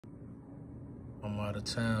I'm out of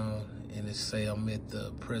town, and it say I'm at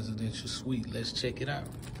the presidential suite. Let's check it out.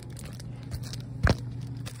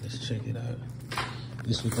 Let's check it out.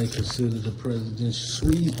 This is what they consider the presidential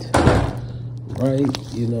suite,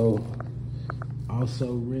 right? You know,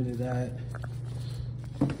 also rented out,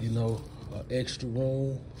 you know, an extra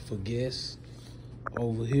room for guests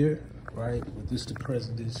over here, right? But this is the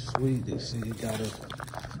presidential suite. They see it got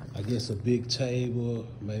I guess a big table,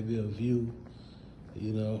 maybe a view,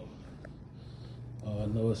 you know. I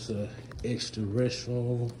know it's an extra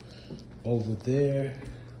restroom over there.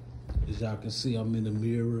 As y'all can see, I'm in the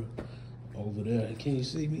mirror over there. Can you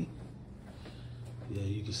see me? Yeah,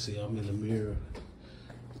 you can see I'm in the mirror,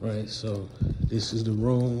 right? So this is the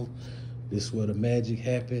room. This is where the magic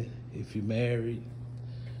happen if you're married,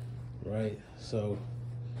 right? So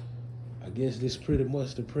I guess this pretty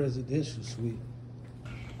much the presidential suite.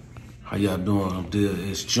 How y'all doing? I'm there.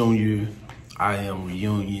 It's Junior. I am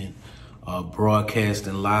Reunion,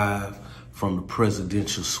 broadcasting live from the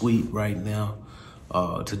presidential suite right now.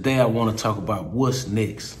 Today I want to talk about what's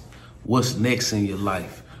next. What's next in your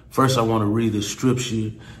life? First, I want to read the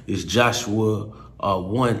scripture. It's Joshua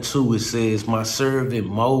 1:2. It says, "My servant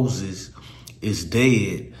Moses is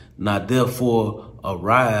dead. Now therefore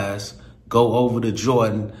arise, go over the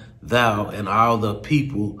Jordan, thou and all the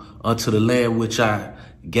people, unto the land which I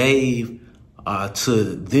gave to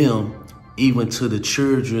them, even to the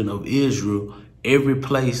children of Israel, every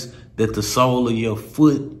place that the sole of your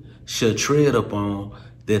foot shall tread upon,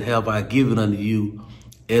 that have I given unto you,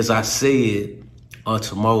 as I said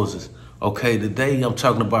unto Moses." Okay, today I'm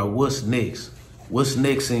talking about what's next. What's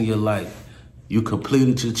next in your life? You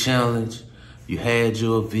completed your challenge. You had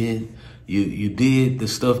your event. You did the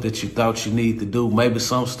stuff that you thought you needed to do. Maybe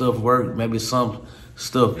some stuff worked. Maybe some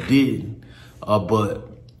stuff didn't. But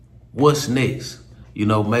what's next? You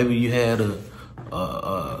know, maybe you had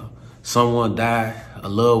someone die, a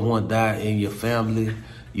loved one die in your family,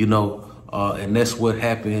 you know, and that's what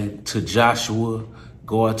happened to Joshua.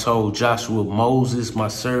 God told Joshua, "Moses, my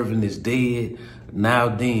servant, is dead. Now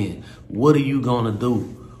then, what are you going to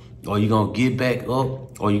do? Are you going to get back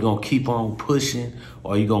up? Or are you going to keep on pushing?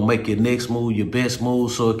 Or are you going to make your next move, your best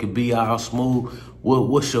move, so it can be all smooth?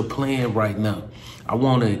 What's your plan right now?" I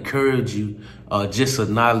want to encourage you, just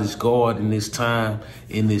acknowledge God in this time,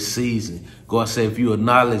 in this season. God said, if you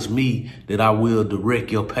acknowledge me, that I will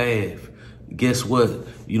direct your path. Guess what?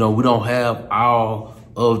 You know, we don't have all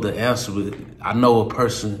of the answers. I know a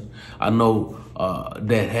person,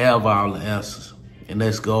 that have all the answers, and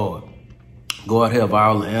that's God. God have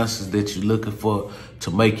all the answers that you're looking for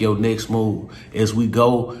to make your next move. As we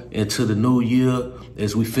go into the new year,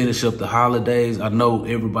 as we finish up the holidays, I know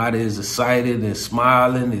everybody is excited and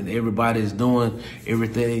smiling, and everybody is doing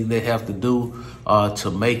everything they have to do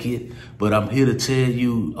to make it. But I'm here to tell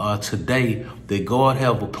you today that God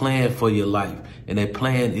have a plan for your life. And that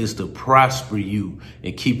plan is to prosper you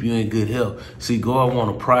and keep you in good health. See, God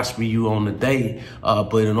want to prosper you on the day,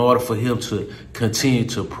 but in order for him to continue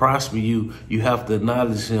to prosper you, you have to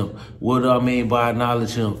acknowledge him. What do I mean by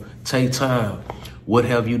acknowledge him? Take time. What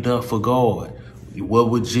have you done for God? What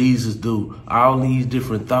would Jesus do? All these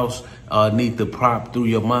different thoughts need to pop through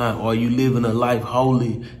your mind. Are you living a life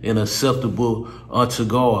holy and acceptable unto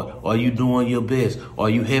God? Are you doing your best? Are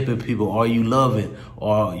you helping people? Are you loving?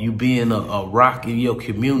 Are you being a rock in your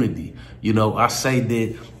community? You know, I say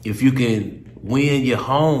that if you can win your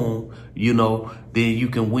home, you know, then you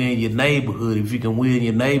can win your neighborhood. If you can win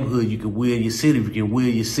your neighborhood, you can win your city. If you can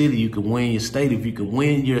win your city, you can win your state. If you can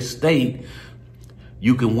win your state,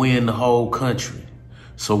 you can win the whole country.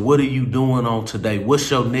 So what are you doing on today? What's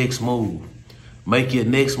your next move? Make your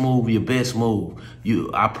next move your best move.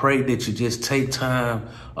 I pray that you just take time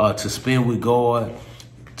to spend with God,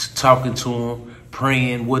 talking to him,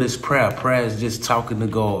 praying. What is prayer? Prayer is just talking to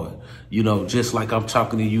God. You know, just like I'm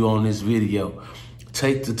talking to you on this video.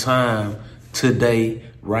 Take the time today,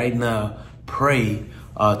 right now, pray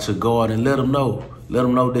to God and let him know. Let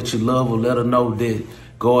him know that you love him. Let him know that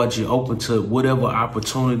God, you're open to whatever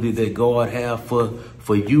opportunity that God have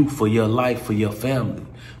for you, for your life, for your family.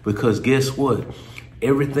 Because guess what?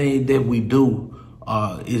 Everything that we do,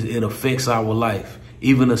 it affects our life.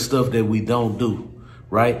 Even the stuff that we don't do,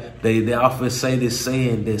 right? They often say this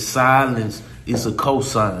saying that silence is a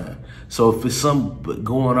cosign. So if it's something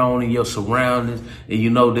going on in your surroundings and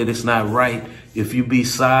you know that it's not right, if you be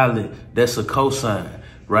silent, that's a cosign,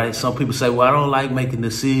 right? Some people say, well, I don't like making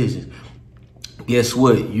decisions. Guess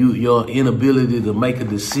what? Your inability to make a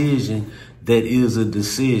decision, that is a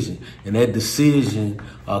decision. And that decision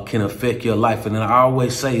can affect your life. And I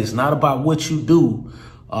always say it's not about what you do,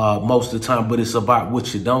 most of the time, but it's about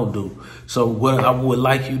what you don't do. So what I would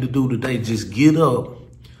like you to do today, just get up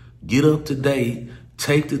today,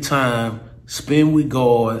 take the time, spend with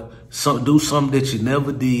God, do something that you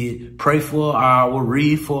never did, pray for an hour,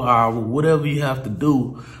 read for an hour, whatever you have to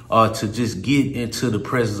do to just get into the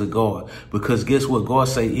presence of God. Because guess what? God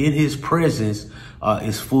say in his presence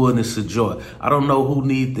is fullness of joy. I don't know who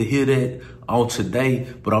needs to hear that on today,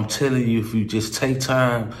 but I'm telling you, if you just take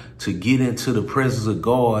time to get into the presence of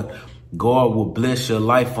God, God will bless your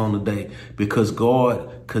life on the day, because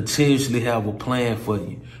God continuously have a plan for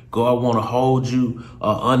you. God want to hold you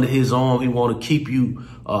under his arm. He want to keep you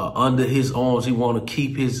under his arms. He want to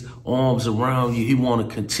keep his arms around you. He want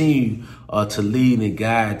to continue to lead and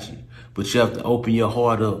guide you. But you have to open your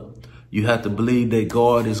heart up. You have to believe that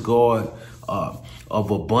God is God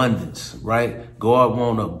of abundance, right? God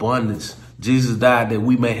want abundance. Jesus died that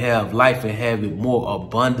we may have life and have it more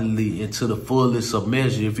abundantly into the fullest of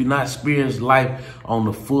measure. If you're not experiencing life on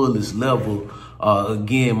the fullest level,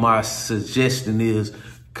 again, my suggestion is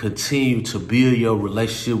continue to build your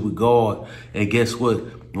relationship with God. And guess what?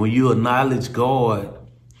 When you acknowledge God,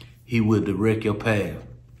 he will direct your path.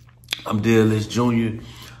 I'm DLS Jr.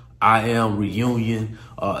 I am Reunion.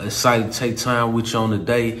 Excited to take time with you on the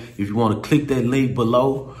day. If you want to click that link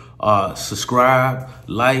below, subscribe,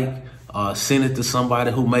 like, send it to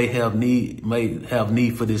somebody who may have need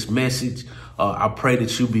for this message. I pray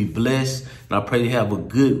that you be blessed, and I pray you have a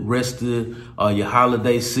good rest of your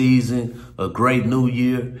holiday season, a great new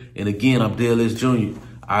year. And again, I'm DLS Jr.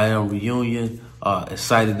 I am Reunion.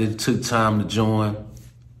 Excited that you took time to join.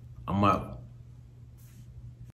 I'm out.